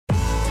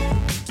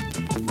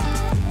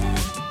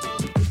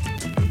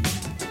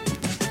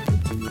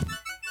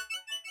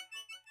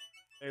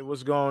Hey,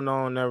 what's going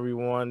on,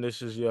 everyone?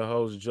 This is your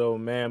host, Joe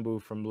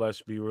Mambu from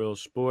Let's Be Real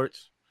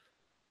Sports.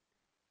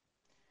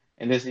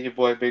 And this is your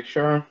boy Big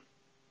Sherm.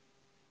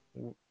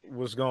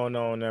 What's going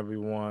on,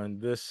 everyone?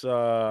 This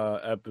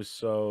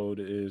episode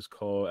is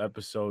called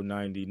episode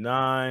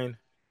 99,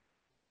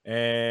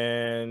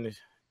 and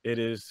it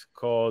is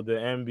called The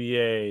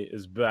NBA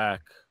is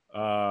Back.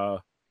 Uh,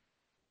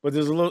 but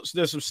there's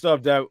some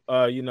stuff that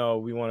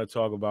we want to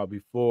talk about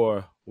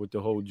before with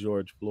the whole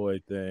George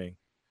Floyd thing.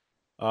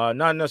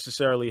 Not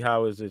necessarily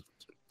how is it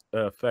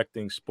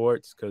affecting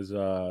sports, because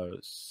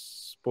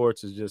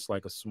sports is just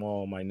like a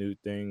small, minute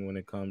thing when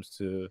it comes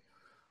to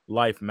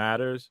life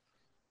matters.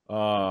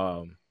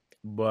 Um,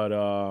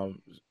 but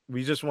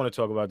we just want to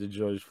talk about the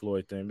George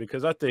Floyd thing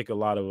because I think a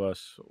lot of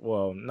us,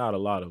 well, not a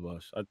lot of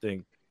us, I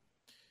think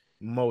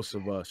most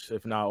of us,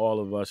 if not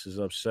all of us, is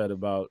upset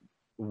about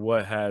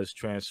what has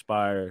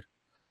transpired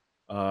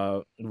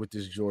with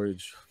this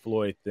George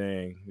Floyd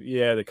thing.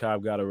 Yeah, the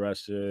cop got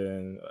arrested,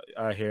 and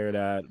I hear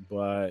that,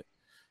 but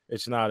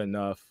it's not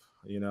enough.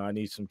 I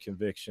need some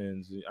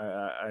convictions.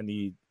 I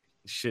need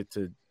shit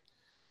to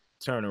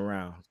turn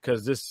around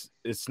because this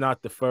it's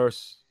not the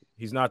first.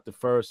 He's not the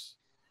first.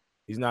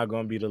 He's not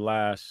going to be the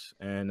last,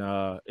 and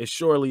it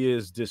surely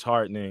is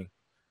disheartening,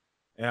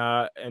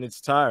 and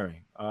it's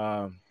tiring.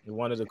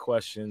 One of the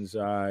questions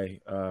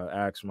I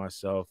ask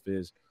myself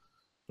is,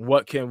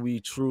 what can we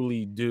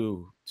truly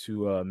do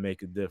to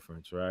make a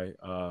difference, right?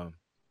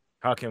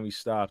 How can we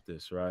stop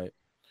this, right?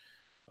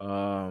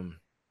 Um,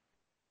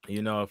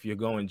 if you're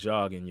going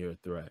jogging, you're a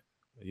threat.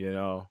 You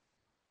know,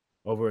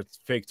 over a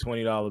fake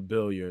 $20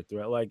 bill, you're a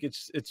threat. Like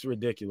it's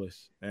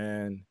ridiculous.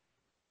 And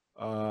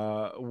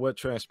what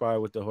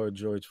transpired with the whole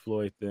George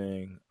Floyd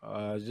thing,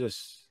 it's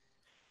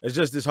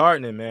just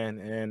disheartening, man.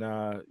 And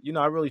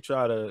I really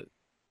try to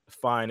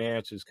find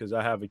answers because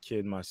I have a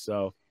kid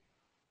myself.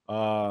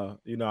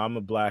 I'm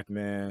a black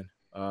man.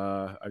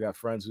 I got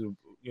friends who,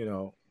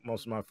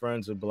 most of my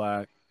friends are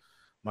black.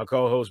 My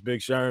co-host Big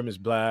Sherm is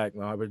black.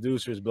 My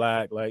producer is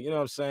black. Like, you know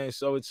what I'm saying?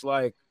 So it's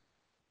like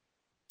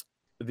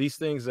these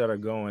things that are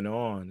going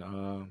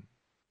on.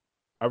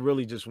 I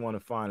really just want to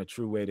find a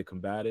true way to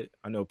combat it.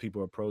 I know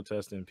people are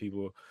protesting,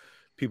 people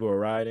are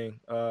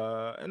rioting,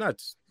 and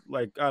that's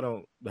like I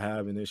don't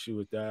have an issue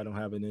with that. I don't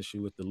have an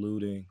issue with the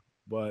looting,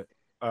 but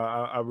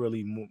I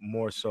really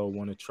more so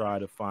want to try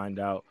to find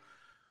out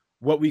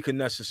what we can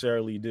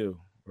necessarily do,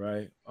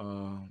 right?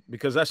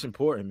 Because that's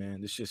important,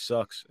 man. This shit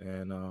sucks,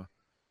 and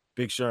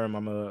Big Sherm,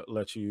 I'm gonna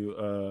let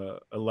you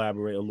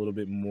elaborate a little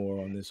bit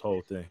more on this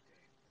whole thing.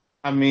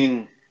 I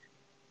mean,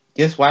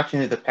 just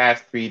watching it the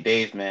past 3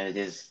 days, man, it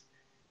just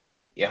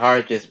your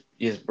heart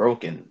just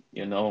broken.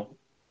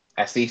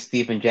 I see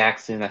Steven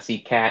Jackson, I see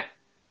Cat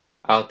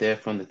out there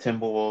from the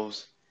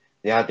Timberwolves.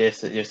 They're out there,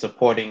 they're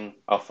supporting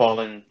a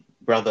fallen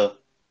brother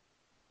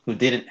who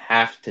didn't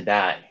have to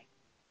die.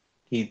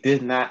 He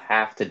did not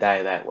have to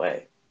die that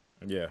way.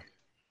 Yeah,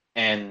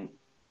 And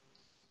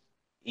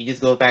you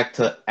just go back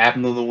to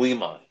Abner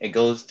Louima. It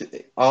goes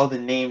to all the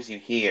names you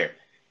hear.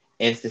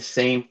 It's the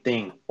same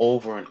thing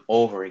over and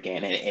over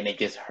again, and it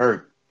just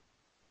hurt.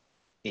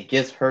 It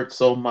just hurts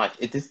so much.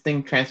 It this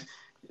thing trans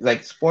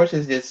like sports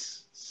is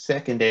just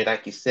secondary,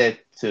 like you said,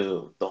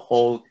 to the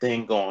whole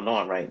thing going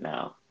on right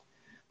now.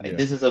 Like yeah,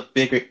 this is a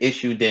bigger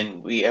issue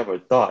than we ever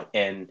thought,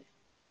 and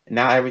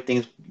now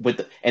everything's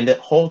and the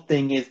whole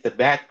thing is the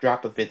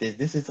backdrop of it is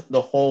this is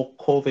the whole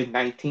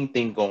COVID-19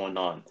 thing going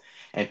on,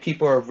 and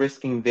people are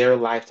risking their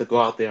lives to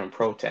go out there and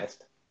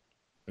protest.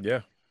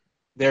 yeah,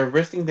 They're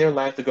risking their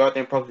lives to go out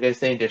there and protest. They're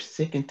saying they're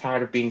sick and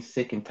tired of being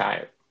sick and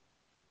tired.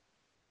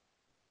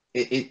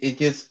 It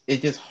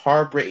just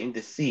heartbreaking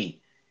to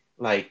see.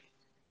 Like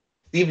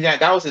Steven Jackson,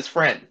 that was his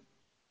friend.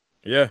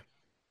 yeah,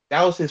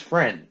 That was his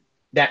friend.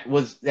 That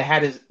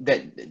had his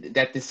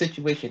that the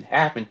situation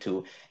happened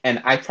to.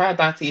 And I tried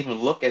not to even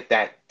look at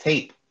that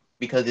tape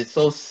because it's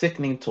so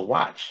sickening to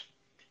watch.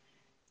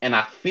 And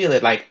I feel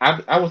it. Like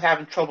I was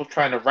having trouble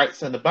trying to write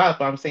something about it,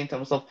 but I'm saying to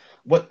myself,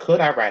 what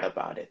could I write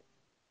about it?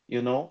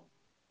 You know?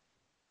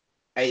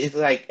 It's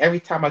like every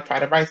time I try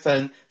to write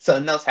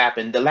something else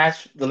happened. The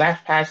last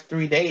past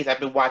 3 days, I've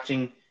been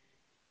watching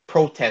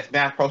protests,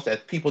 mass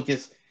protests, people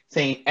just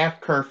saying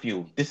F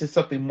curfew. This is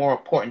something more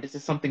important. This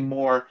is something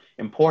more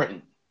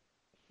important.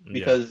 yeah,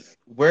 Because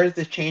where is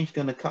the change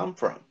going to come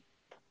from?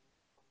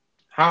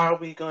 How are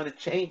we going to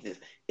change this?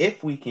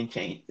 If we can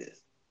change this.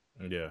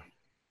 yeah,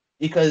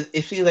 Because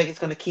it feels like it's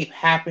going to keep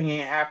happening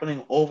and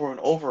happening over and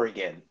over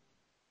again.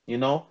 You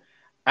know?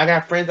 I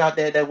got friends out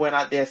there that went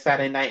out there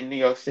Saturday night in New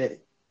York City.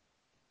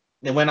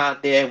 They went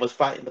out there and was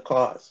fighting the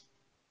cars,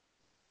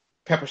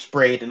 pepper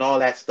sprayed and all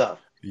that stuff.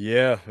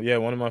 yeah.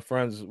 One of my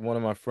friends,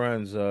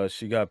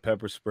 she got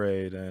pepper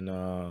sprayed,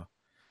 and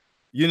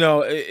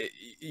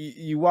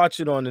you watch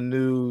it on the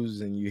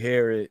news and you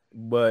hear it,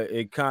 but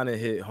it kind of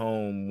hit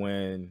home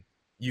when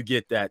you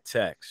get that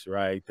text,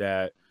 right?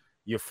 That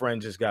your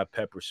friend just got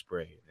pepper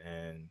sprayed,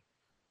 and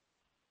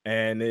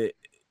it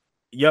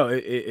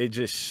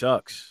just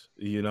sucks.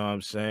 You know what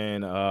I'm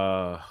saying?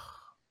 I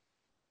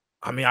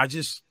mean, I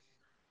just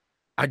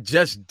I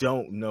just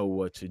don't know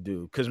what to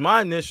do because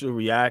my initial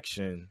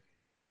reaction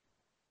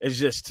is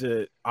just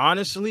to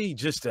honestly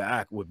just to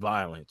act with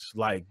violence,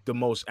 like the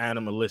most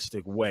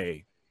animalistic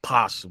way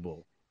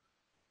possible.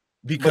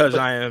 But Because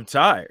I am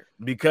tired.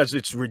 Because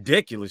it's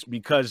ridiculous.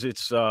 Because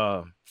it's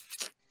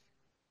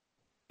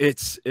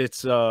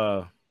it's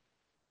uh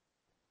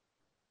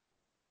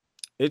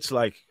it's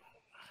like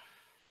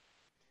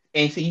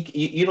and so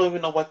you don't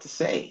even know what to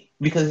say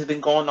because it's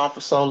been going on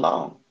for so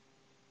long.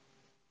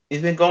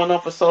 It's been going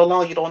on for so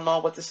long, you don't know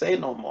what to say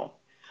no more.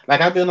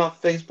 Like I've been on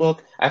Facebook,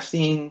 I've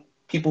seen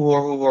people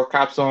who are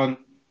cops on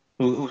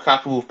who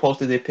cops who've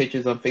posted their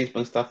pictures on Facebook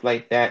and stuff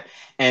like that,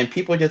 and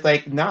people are just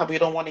like, nah, we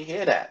don't want to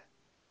hear that.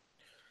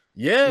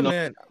 yeah,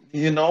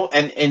 You know,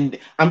 man. and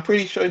I'm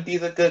pretty sure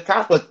these are good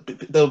cops, but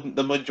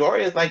the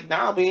majority is like,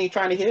 nah, we ain't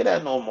trying to hear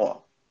that no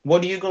more.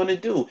 What are you gonna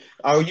do?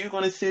 Are you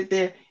gonna sit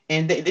there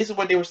and this is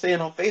what they were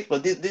saying on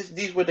Facebook?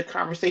 These were the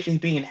conversations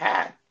being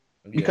had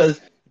Yeah.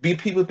 because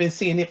people have been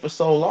seeing it for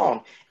so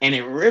long, and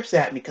it rips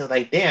at me because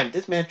like, damn,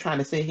 this man's trying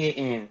to sit here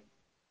and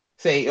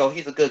say, oh,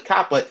 he's a good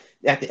cop, but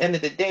at the end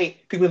of the day,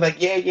 people are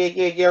like, yeah, yeah,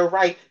 yeah, yeah,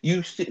 right.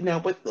 You sitting there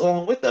with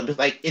them. It's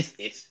like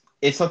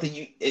it's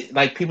something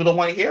like people don't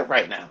want to hear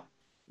right now.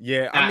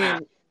 Yeah. I I,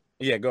 mean,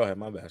 yeah, go ahead.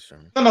 My bad,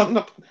 Sherman. no, no,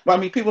 no. But I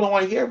mean, people don't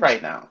want to hear it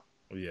right now.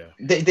 Yeah.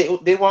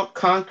 They want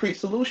concrete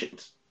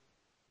solutions.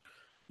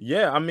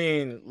 Yeah, I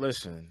mean,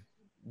 listen,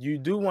 you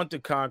do want the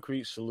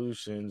concrete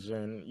solutions,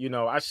 and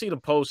I see the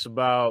posts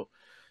about,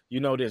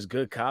 there's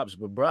good cops,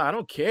 but bro, I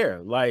don't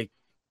care. Like,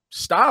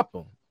 stop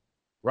them,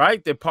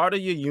 right? They're part of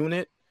your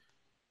unit.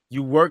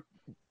 You work,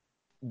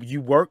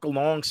 you work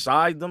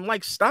alongside them.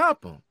 Like,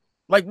 stop them.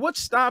 Like, what's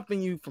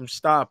stopping you from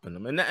stopping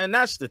them? And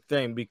that's the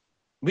thing.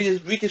 We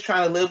just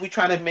trying to live. We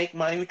trying to make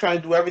money. We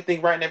trying to do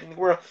everything right in every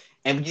world,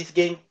 and we just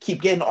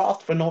keep getting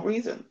off for no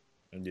reason.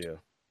 Yeah,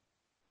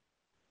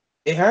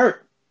 It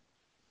hurt.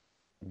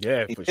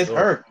 yeah, It for just sure.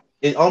 hurt.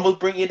 It almost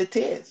bring you to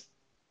tears.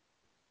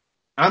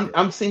 I'm Yeah,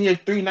 I'm sitting here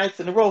 3 nights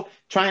in a row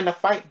trying to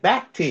fight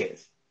back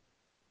tears,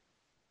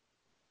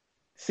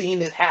 seeing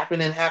this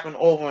happen and happen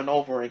over and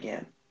over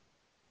again.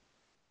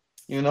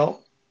 You know,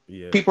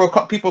 yeah, people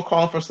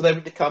calling for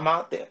celebrity to come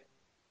out there.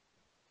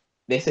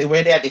 They say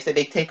where they at. They say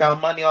they take our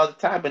money all the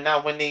time, but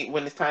now when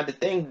it's time to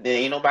think, there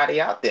ain't nobody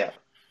out there.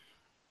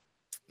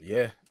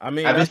 yeah. I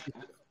mean, I've been that's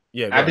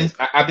yeah. Go ahead.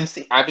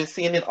 I've been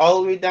seeing it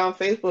all the way down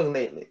Facebook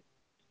lately.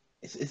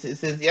 It's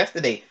since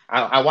yesterday.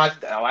 I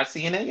watched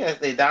CNN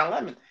yesterday. Don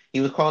Lemon. He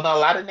was calling out a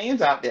lot of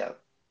names out there.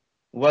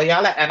 Well,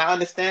 y'all, and I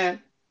understand.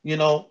 You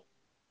know,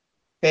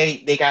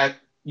 hey, they got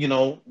they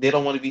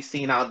don't want to be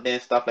seen out there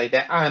and stuff like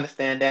that. I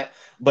understand that.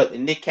 But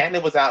Nick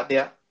Cannon was out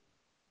there.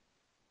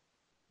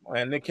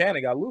 And Nick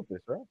Cannon got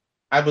lupus, right?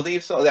 I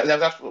believe so.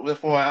 That's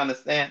before I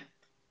understand.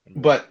 Yeah,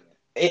 But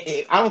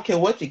I don't care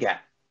what you got.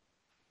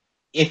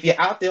 If you're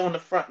out there on the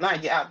front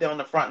line, you're out there on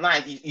the front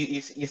line.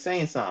 You're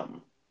saying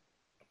something.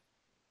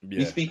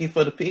 You're yeah, speaking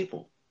for the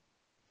people.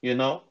 You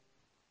know,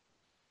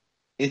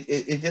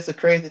 it's just a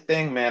crazy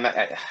thing, man.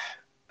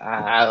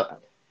 I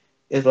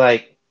it's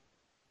like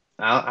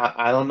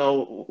I don't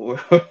know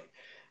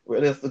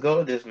where else to go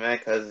with this, man,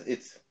 because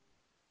it's.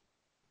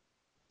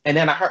 And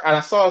then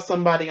I saw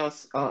somebody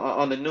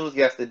on the news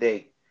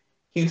yesterday.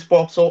 He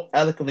spoke so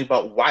eloquently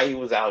about why he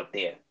was out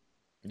there,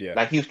 yeah,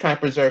 like he was trying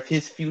to preserve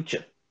his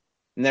future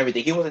and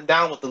everything. He wasn't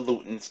down with the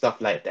looting and stuff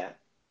like that,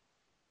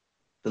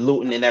 the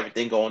looting and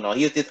everything going on.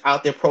 He was just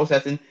out there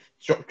protesting,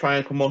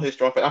 trying to promote his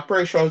strong. I'm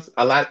pretty sure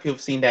a lot of people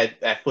have seen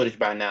that footage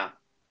by now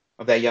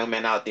of that young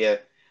man out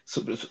there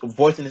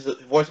voicing his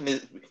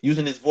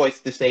using his voice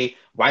to say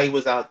why he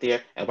was out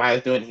there and why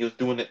he was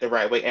doing it the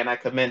right way. And I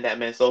commend that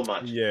man so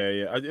much. yeah,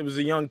 yeah. It was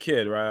a young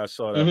kid, right? I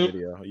saw that Hmm.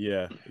 video.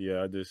 Yeah,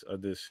 yeah. I did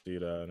see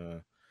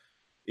that.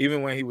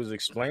 Even when he was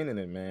explaining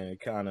it, man, it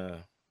kind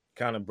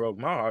of broke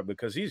my heart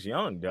because he's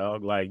young,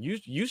 dog. Like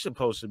you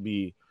supposed to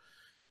be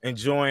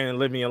enjoying and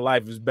living your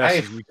life as best I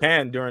as you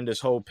can during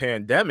this whole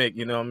pandemic.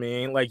 You know what I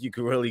mean? Like you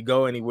could really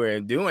go anywhere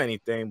and do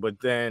anything, but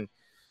then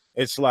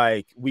it's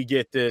like we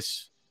get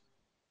this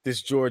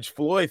George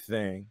Floyd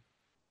thing,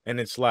 and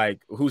it's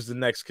like who's the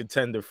next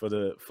contender for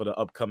the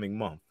upcoming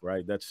month,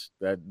 right?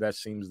 That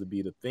seems to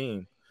be the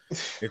theme.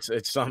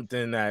 It's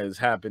something that is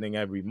happening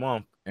every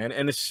month, and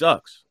it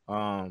sucks.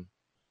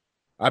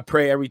 I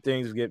pray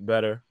everything's get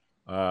better.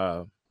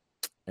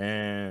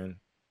 And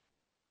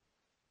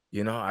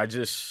I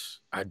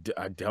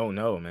don't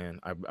know, man.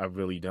 I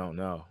really don't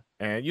know.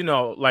 And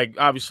like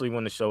obviously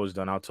when the show is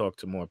done, I'll talk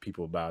to more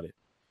people about it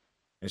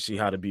and see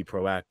how to be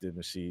proactive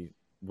and see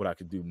what I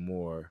could do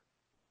more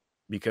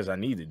because I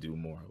need to do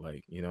more.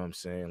 Like, you know what I'm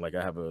saying? Like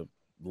I have a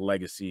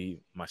legacy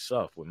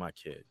myself with my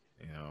kid,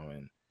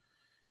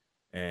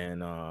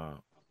 and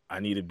I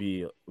need to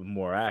be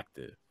more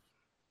active.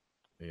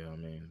 You know what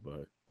I mean?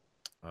 But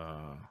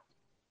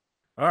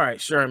all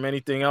right, sure.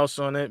 Anything else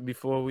on it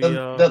before we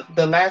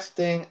the last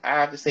thing I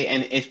have to say,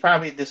 and it's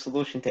probably the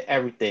solution to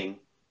everything,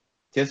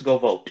 just go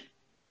vote.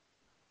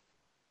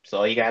 That's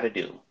all you got to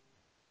do.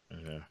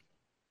 yeah.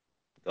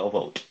 Go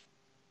vote.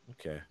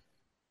 Okay.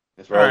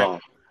 Let's All roll right. on.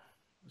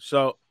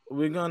 So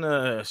we're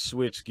gonna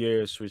switch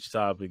gears, switch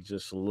topic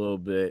just a little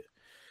bit.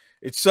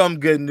 It's some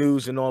good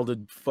news and all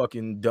the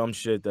fucking dumb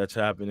shit that's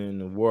happening in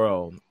the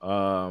world.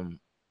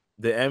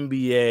 The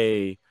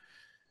NBA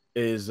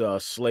is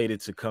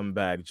slated to come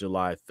back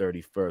July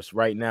 31st.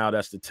 Right now,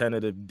 that's the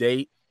tentative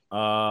date.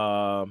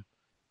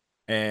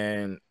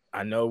 And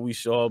I know we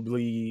should all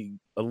be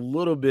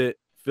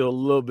feel a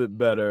little bit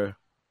better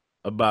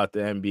about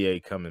the NBA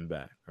coming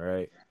back.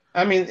 Right?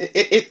 I mean,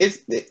 it's.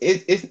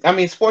 I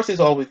mean, sports is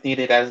always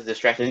needed as a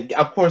distraction.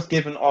 Of course,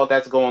 given all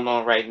that's going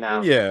on right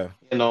now, Yeah.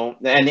 and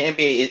the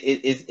NBA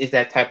is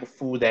that type of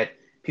food that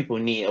people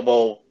need.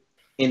 Well,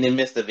 in the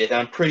midst of it,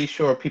 I'm pretty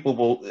sure people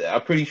will.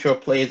 I'm pretty sure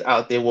players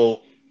out there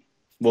will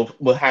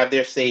have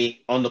their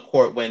say on the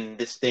court when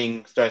this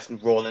thing starts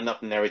rolling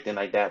up and everything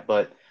like that.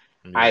 But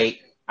Yeah.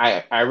 I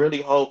I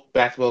really hope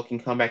basketball can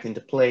come back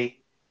into play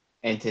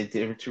and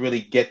to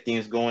really get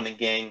things going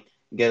again,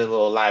 get a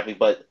little lively.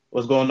 But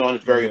what's going on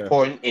is very Yeah.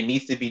 important. It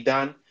needs to be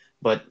done.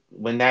 But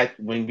when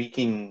we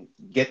can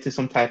get to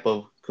some type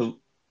of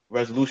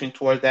resolution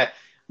towards that,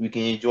 we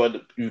can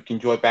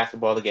enjoy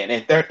basketball again.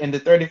 And the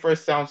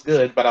 31st sounds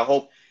good, but I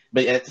hope.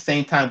 But at the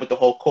same time, with the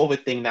whole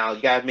COVID thing now,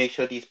 you gotta make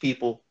sure these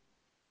people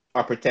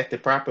are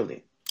protected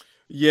properly.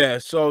 Yeah,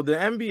 so the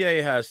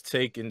NBA has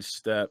taken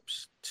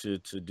steps to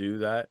do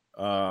that.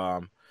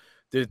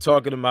 They're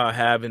talking about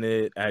having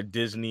it at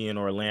Disney in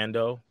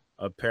Orlando.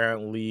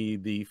 Apparently,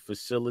 the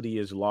facility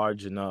is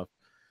large enough.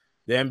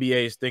 The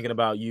NBA is thinking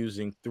about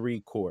using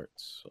three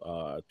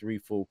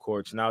full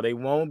courts. Now, they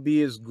won't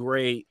be as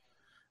great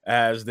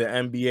as the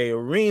NBA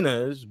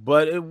arenas,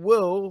 but it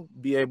will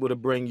be able to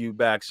bring you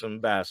back some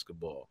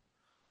basketball.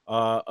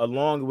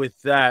 Along with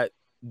that,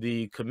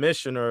 the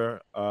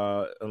commissioner,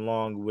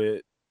 along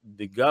with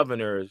the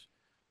governors,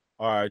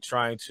 are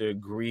trying to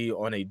agree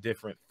on a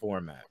different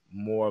format,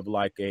 more of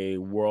like a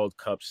World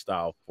Cup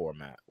style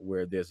format,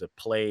 where there's a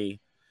play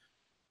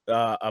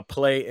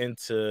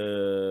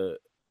into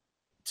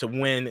to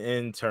win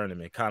in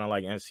tournament, kind of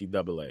like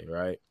NCAA,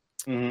 right?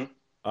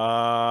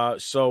 Hmm.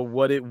 So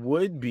what it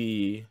would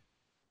be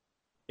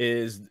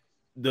is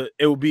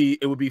it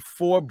would be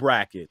four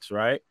brackets,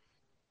 right?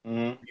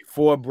 Hmm.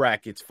 Four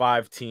brackets,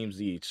 five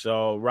teams each.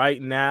 So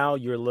right now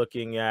you're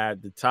looking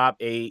at the top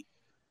eight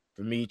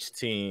from each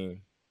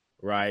team,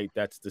 right?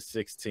 That's the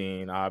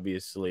 16,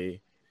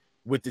 obviously.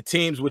 With the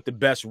teams with the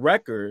best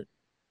record,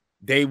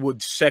 they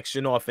would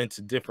section off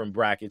into different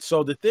brackets.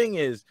 So the thing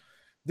is,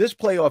 this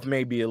playoff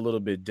may be a little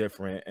bit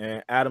different.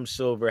 And Adam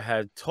Silver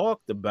had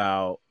talked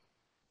about,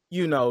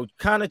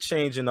 kind of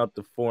changing up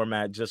the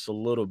format just a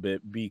little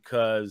bit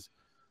because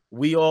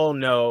we all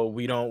know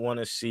we don't want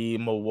to see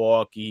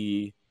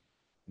Milwaukee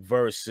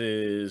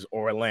versus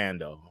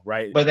Orlando,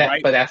 right?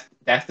 Right. But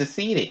that's the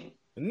seeding.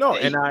 No,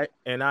 and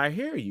They, I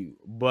hear you,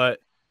 but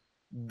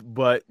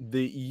like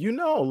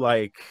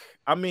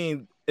I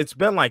mean, it's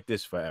been like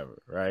this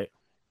forever, right?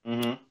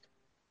 hmm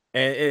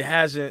And it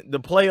hasn't the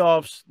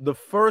playoffs, the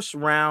first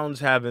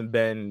rounds haven't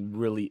been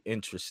really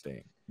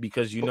interesting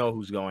because you know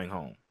who's going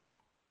home,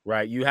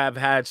 right? You have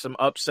had some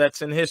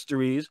upsets in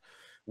histories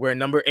where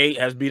number 8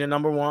 has beaten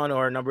number 1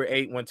 or number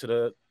 8 went to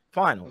the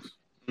finals.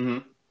 hmm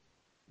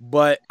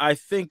But I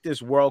think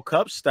this World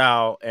Cup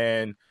style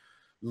and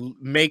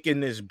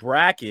making this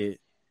bracket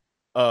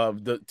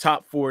of the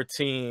top 4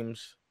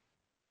 teams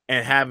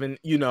and having,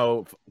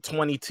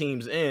 20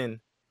 teams in,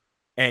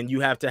 and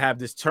you have to have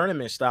this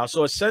tournament style.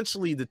 So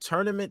essentially the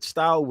tournament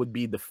style would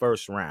be the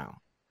first round.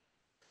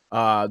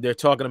 They're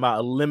talking about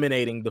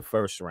eliminating the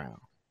first round,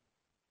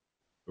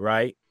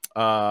 right?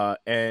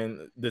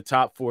 And the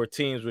top 4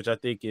 teams, which I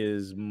think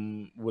is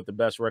with the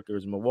best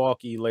records,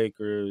 Milwaukee,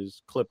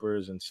 Lakers,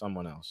 Clippers, and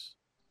someone else.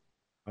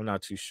 I'm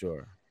not too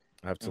sure.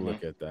 I have to hmm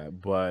look at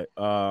that. But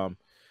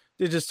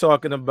they're just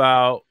talking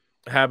about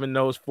having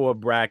those 4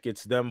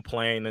 brackets, them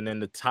playing, and then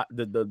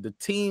the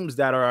teams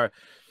that are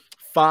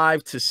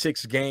 5 to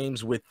 6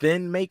 games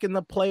within making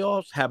the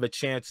playoffs have a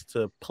chance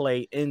to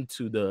play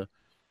into the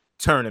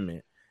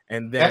tournament.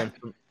 And That's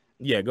then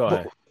yeah, go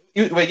ahead.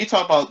 you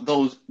talk about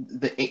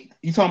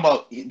you talking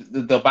about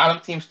the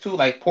bottom teams too,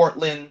 like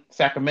Portland,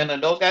 Sacramento,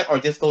 those guys, or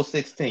just those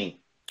 16?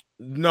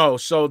 No,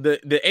 so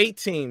the 8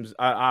 teams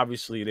are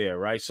obviously there,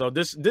 right? So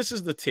this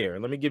is the tier.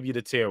 Let me give you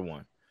the tier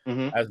 1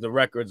 Hmm. as the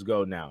records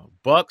go now.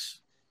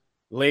 Bucks,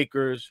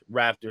 Lakers,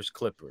 Raptors,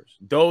 Clippers.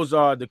 Those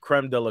are the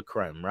creme de la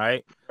creme,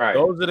 right? Right.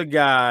 Those are the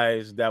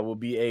guys that will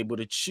be able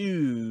to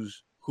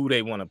choose who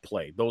they want to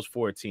play. Those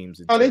 4 teams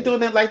in Oh, they tier.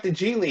 doing it like the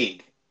G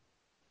League.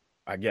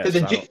 I Because guess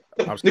the I don't. G,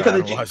 I'm sorry, because I the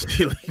don't G, watch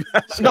G-League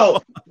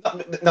no,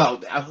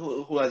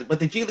 basketball. who has it? But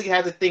the G League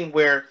has a thing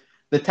where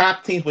the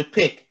top teams would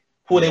pick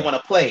who they Yeah, want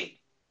to play,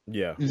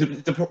 yeah,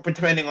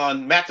 depending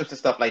on matchups and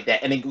stuff like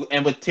that, and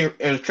it would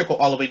trickle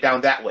all the way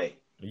down that way.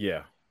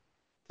 yeah,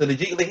 So the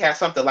G League has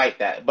something like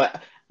that.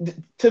 But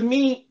to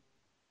me,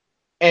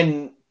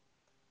 and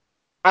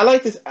I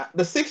like this.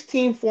 The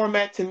 16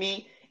 format to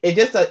me is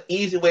just an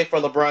easy way for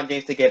LeBron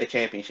James to get a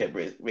championship,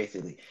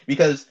 basically.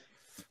 Because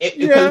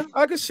yeah.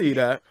 I can see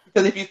that.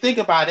 if you think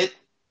about it,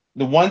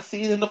 The 1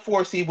 seed and the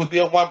 4 seed would be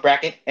on one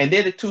bracket, and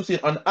they're the 2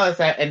 seed on the other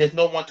side, and there's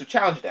no one to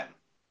challenge them.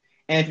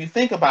 And if you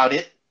think about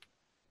it,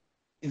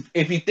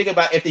 if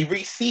they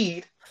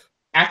reseed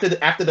after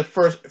the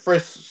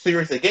first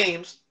series of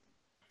games,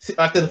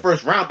 after the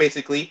first round,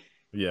 basically,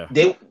 Yeah.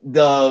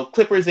 the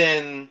Clippers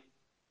and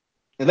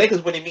the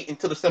Lakers wouldn't meet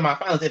until the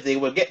semifinals if they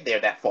would get there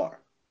that far.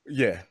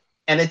 Yeah.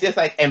 And it's just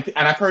like, and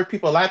I've heard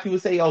a lot of people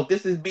say, "Oh,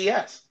 this is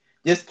BS.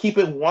 Just keep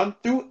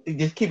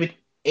it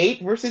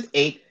 8 versus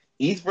 8,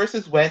 East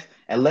versus West,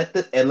 and let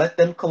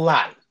them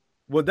collide."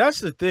 Well, that's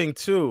the thing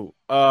too.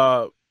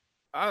 The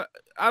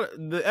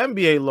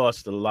NBA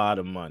lost a lot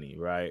of money,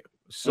 right?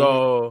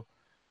 So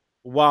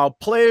while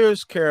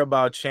players care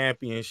about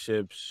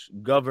championships,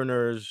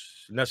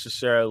 governors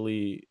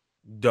necessarily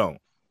don't,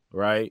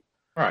 right?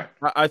 Right.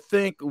 I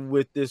think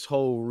with this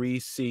whole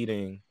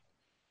reseeding,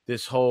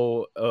 this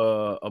whole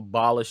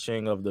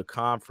abolishing of the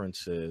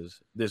conferences,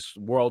 this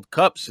World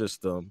Cup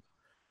system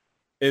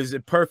is a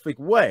perfect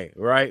way,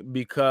 right?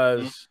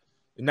 Because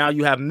now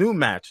you have new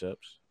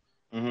matchups.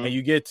 And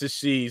you get to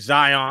see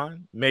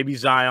Zion, maybe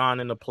Zion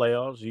in the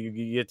playoffs. You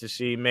get to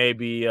see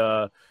maybe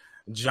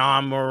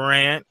John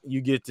Morant.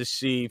 You get to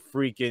see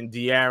freaking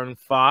De'Aaron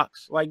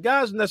Fox, like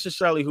guys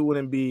necessarily who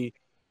wouldn't be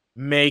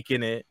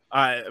making it.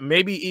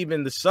 Maybe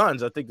even the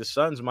Suns. I think the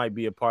Suns might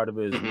be a part of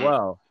it as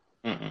well.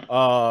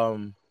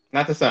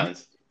 Not the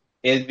Suns.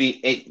 It'd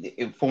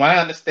be, from what I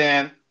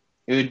understand,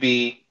 it would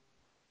be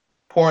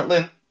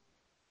Portland,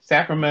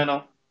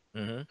 Sacramento,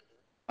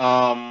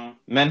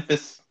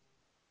 Memphis,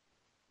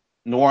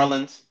 New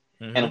Orleans,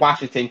 and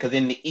Washington, because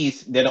in the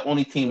East they're the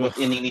only team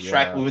within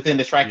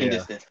the striking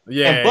distance.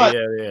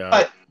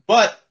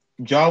 But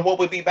John Wall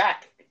would be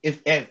back. If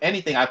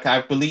anything,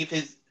 I believe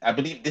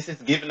this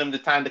is giving him the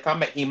time to come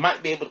back. He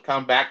might be able to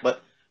come back,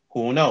 but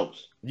who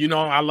knows? You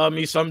know, I love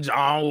me some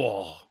John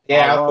Wall.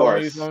 Yeah, of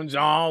course. Me some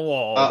John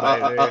Wall.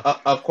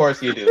 Of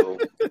course you do.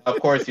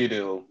 Of course you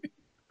do.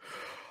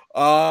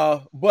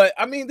 But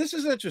I mean, this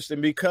is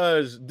interesting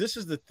because this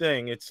is the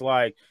thing. It's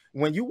like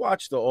when you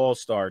watch the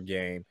All-Star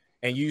game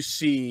and you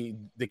see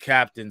the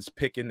captains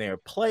picking their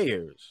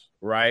players,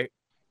 right?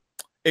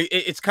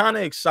 It's kind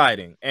of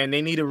exciting, and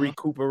they need to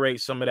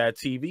recuperate some of that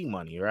TV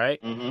money, right?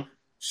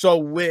 So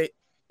with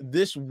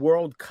this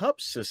World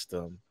Cup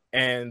system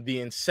and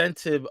the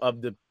incentive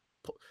of the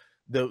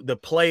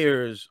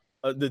players,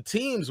 the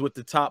teams with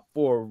the top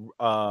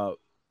 4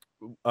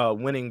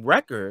 winning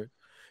record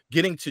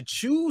getting to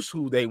choose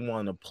who they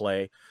want to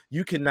play,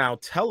 you can now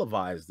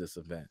televise this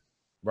event,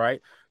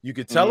 right? You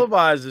could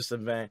televise this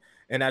event,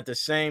 and at the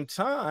same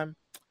time,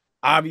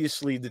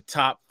 obviously the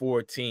top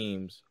 4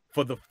 teams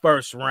for the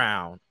first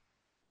round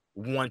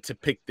want to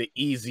pick the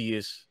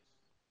easiest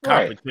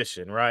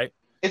competition, right?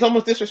 It's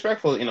almost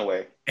disrespectful in a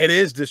way. It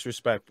is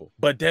disrespectful,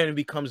 but then it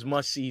becomes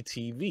must-see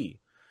TV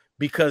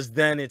because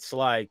then it's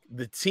like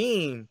the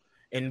team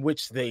in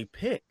which they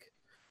pick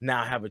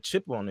now have a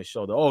chip on their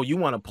shoulder. Oh, you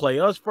want to play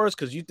us first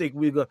because you think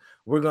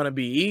we're going to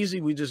be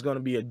easy? We're just going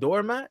to be a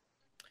doormat?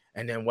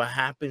 And then what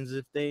happens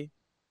if they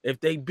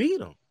beat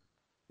them?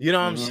 You know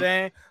what I'm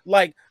saying?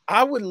 Like,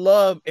 I would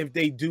love if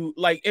they do,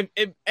 like,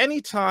 if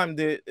anytime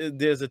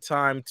there's a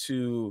time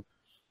to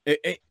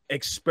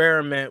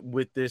experiment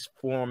with this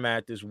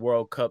format, this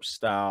World Cup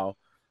style,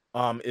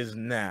 is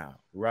now,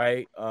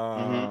 right?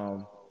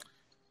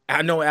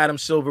 I know Adam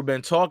Silver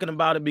been talking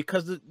about it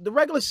because the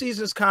regular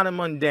season is kind of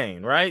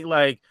mundane, right?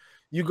 Like,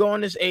 you go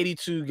on this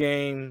 82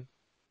 game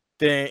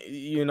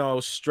thing,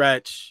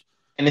 stretch.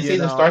 And the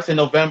season starts in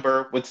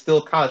November with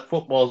still college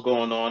football's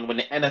going on, when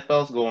the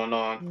NFL's going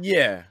on.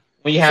 Yeah.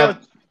 When you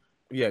have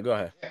go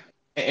ahead.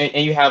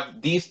 And you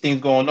have these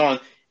things going on.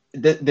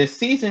 The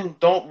season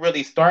don't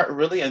really start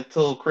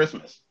until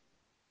Christmas.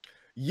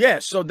 Yeah,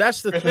 so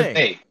that's the Christmas thing.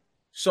 Day.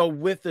 So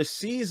with the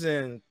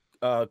season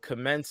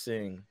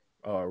recommencing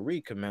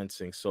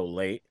so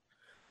late,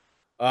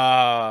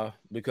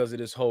 because of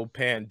this whole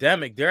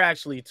pandemic, they're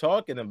actually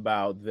talking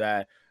about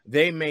that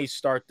they may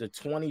start the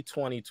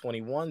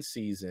 2020-21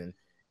 season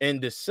in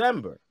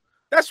December.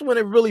 That's when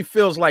it really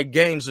feels like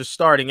games are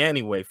starting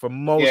anyway for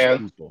most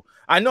people.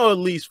 I know, at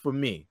least for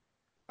me.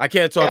 I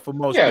can't talk for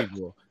most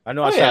people. I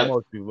know I said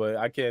most people, but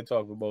I can't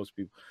talk for most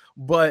people.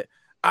 But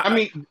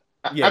I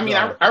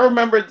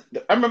remember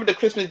the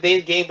Christmas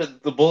Day game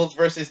of the Bulls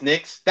versus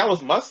Knicks. That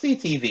was must-see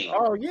TV.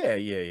 Oh yeah.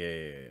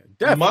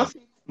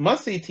 Definitely.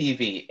 Must-see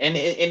TV, and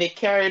it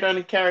carried on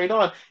and carried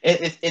on.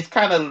 It's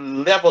kind of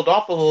leveled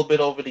off a little bit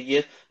over the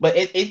years, but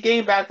it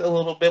gained back a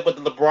little bit with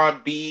the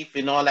LeBron beef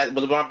and all that.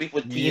 With LeBron beef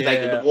with teams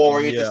like the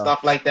Warriors and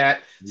stuff like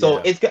that. So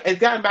it's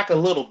gotten back a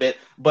little bit.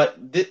 But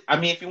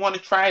if you want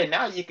to try it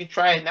now, you can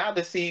try it now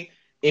to see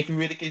if you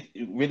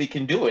really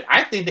can do it.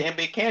 I think the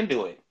NBA can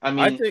do it.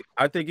 I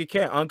think it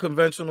can.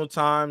 Unconventional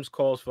times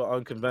calls for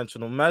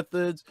unconventional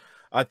methods.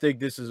 I think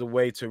this is a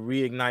way to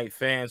reignite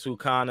fans who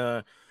kind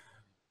of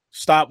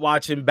stop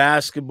watching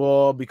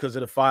basketball because of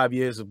the 5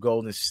 years of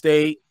Golden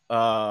State. Just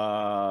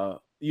a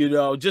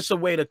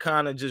way to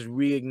kind of just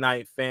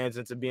reignite fans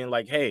into being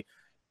like, hey,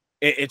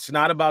 it's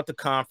not about the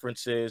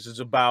conferences. It's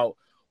about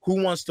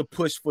who wants to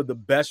push for the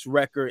best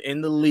record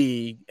in the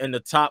league, and the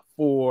top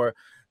 4,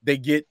 they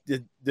get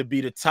to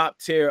be the top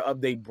tier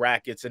of their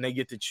brackets, and they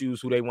get to choose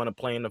who they want to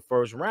play in the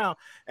first round.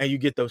 And you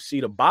get to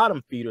see the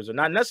bottom feeders, or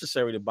not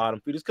necessarily the bottom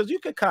feeders, because you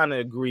could kind of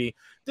agree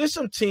there's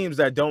some teams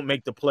that don't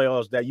make the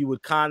playoffs that you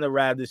would kind of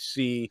rather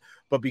see,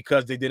 but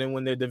because they didn't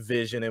win their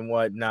division and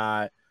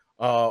whatnot,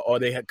 or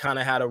they had kind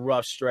of had a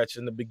rough stretch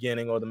in the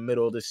beginning or the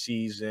middle of the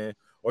season,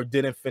 or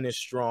didn't finish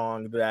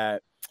strong,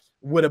 that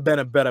would have been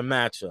a better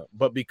matchup.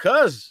 But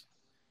because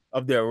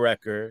of their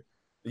record,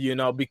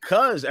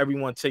 because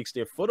everyone takes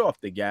their foot off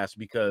the gas,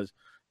 because,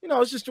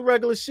 it's just a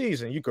regular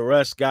season. You can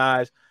rest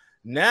guys.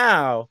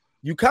 Now,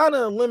 you kind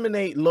of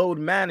eliminate load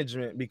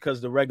management because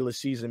the regular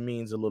season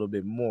means a little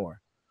bit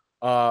more.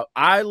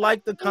 I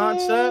like the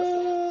concept.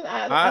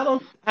 I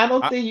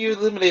don't think you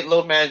eliminate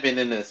load management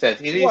in a sense.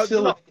 He's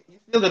still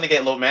going to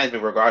get load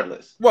management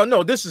regardless. Well,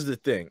 no, this is the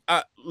thing.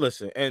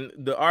 Listen, and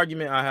the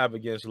argument I have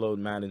against load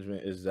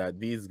management is that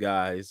these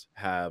guys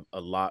have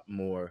a lot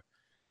more.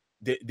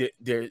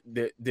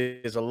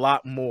 There's a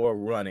lot more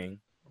running,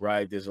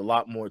 right? There's a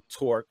lot more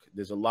torque.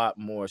 There's a lot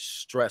more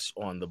stress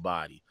on the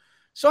body.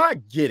 So I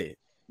get it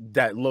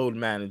that load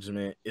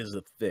management is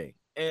a thing,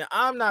 and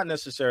I'm not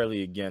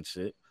necessarily against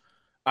it.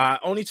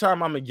 Only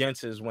time I'm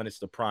against it is when it's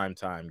the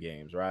primetime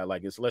games, right?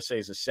 Like, let's say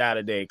it's a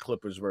Saturday,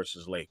 Clippers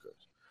versus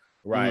Lakers,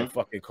 right? Mm-hmm.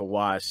 Fucking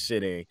Kawhi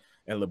sitting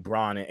and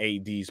LeBron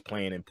and AD's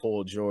playing, and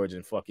Paul George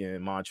and fucking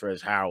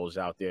Montrezl Harrell's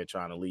out there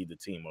trying to lead the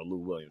team, or Lou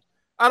Williams.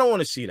 I don't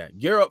want to see that.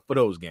 Gear up for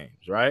those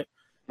games, right?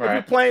 If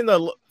you're playing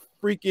the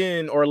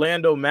freaking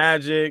Orlando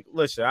Magic,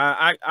 listen,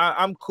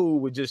 I'm cool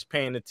with just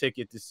paying the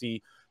ticket to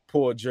see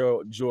Paul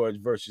George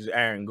versus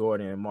Aaron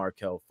Gordon and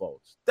Markelle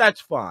Fultz.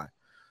 That's fine.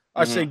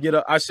 I say get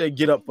up. I say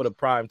get up for the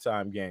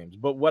primetime games.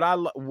 But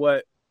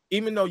what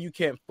even though you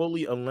can't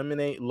fully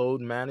eliminate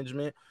load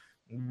management,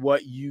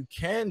 what you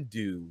can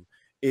do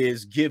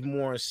is give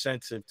more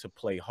incentive to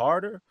play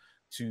harder,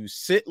 to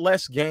sit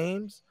less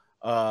games,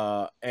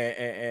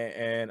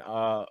 and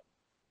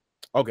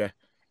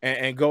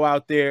go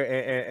out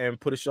there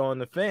and put a show on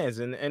the fans,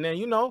 and then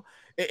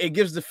it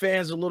gives the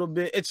fans a little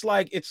bit. It's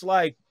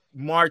like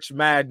March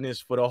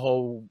Madness for the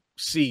whole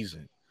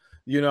season.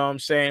 You know what I'm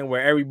saying?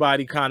 Where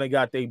everybody kind of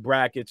got their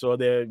brackets, or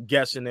they're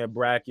guessing their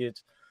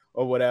brackets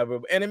or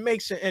whatever. And it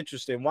makes it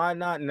interesting. Why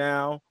not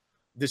now?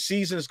 The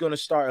season is going to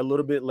start a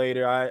little bit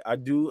later. I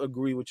do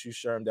agree with you,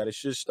 Sherm, that it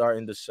should start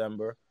in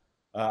December.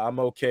 I'm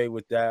okay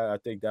with that. I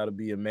think that'll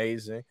be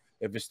amazing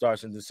if it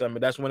starts in December.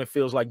 That's when it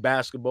feels like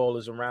basketball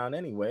is around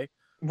anyway.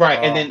 Right.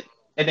 And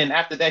then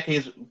after that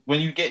case, when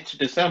you get to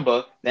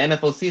December, the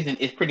NFL season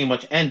is pretty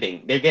much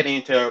ending. They're getting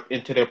into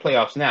their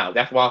playoffs now.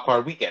 That's wild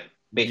card weekend,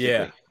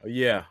 basically.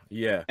 Yeah.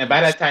 And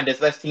by that time, there's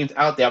less teams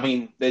out there. I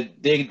mean, they're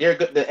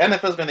good. The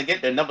NFL's going to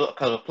get their number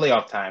because of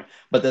playoff time,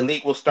 but the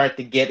league will start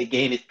to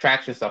gain its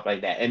traction, stuff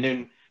like that. And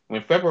then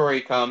when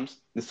February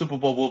comes, the Super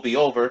Bowl will be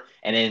over,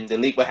 and then the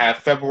league will have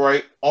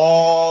February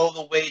all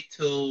the way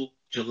till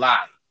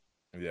July.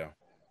 Yeah.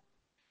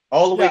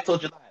 All the way till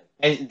July.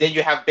 And then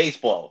you have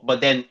baseball.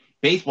 But then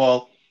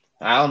baseball,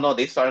 I don't know,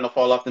 they're starting to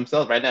fall off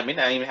themselves right now. May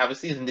not even have a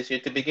season this year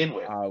to begin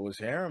with. I was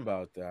hearing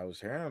about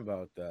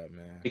that,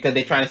 man. Because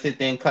they're trying to sit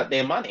there and cut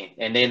their money,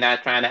 and they're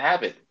not trying to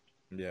have it.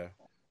 Yeah.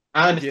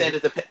 I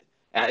understand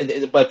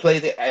but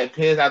players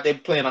out there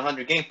playing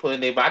 100 games,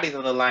 putting their bodies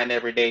on the line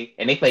every day,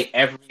 and they play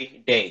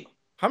every day.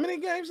 How many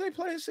games they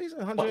play a season?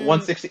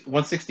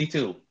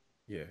 162.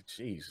 Yeah,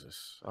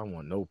 Jesus, I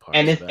want no part.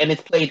 And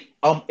it's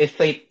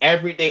played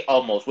every day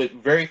almost, with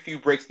very few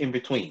breaks in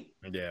between.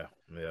 Yeah.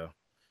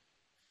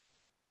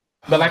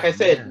 But like I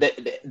said,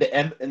 the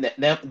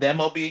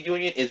MLB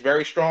union is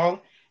very strong.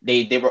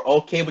 They were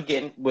okay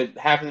with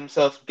having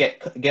themselves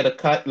get a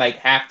cut, like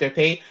half their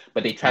pay,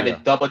 but they tried to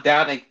double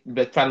down and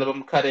try to let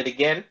them cut it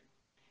again,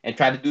 and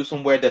try to do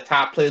somewhere the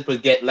top players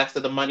would get less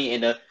of the money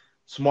and the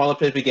smaller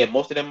players would get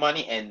most of the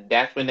money, and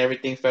that's when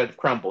everything started to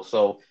crumble.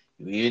 So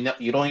you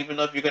don't even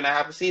know if you're gonna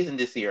have a season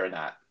this year or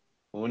not.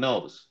 Who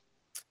knows?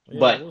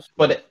 Yeah,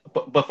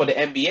 but for the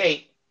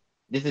NBA,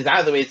 this is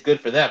either way it's good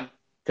for them,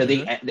 because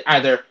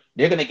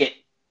they're gonna get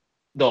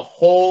the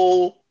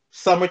whole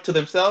summer to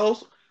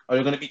themselves, or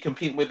they're going to be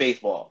competing with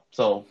baseball.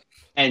 So,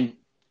 and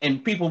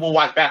people will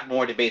watch basketball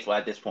more than baseball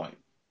at this point.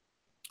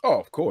 Oh,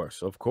 of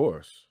course,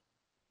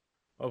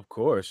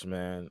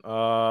 man.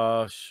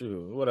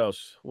 Shoot, what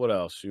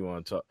else you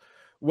want to talk?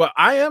 Well,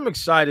 I am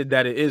excited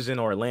that it is in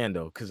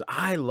Orlando, because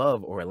I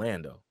love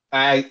Orlando.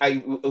 I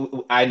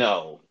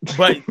know,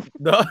 but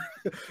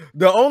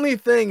the only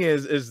thing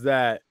is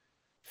that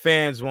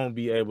fans won't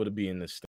be able to be in the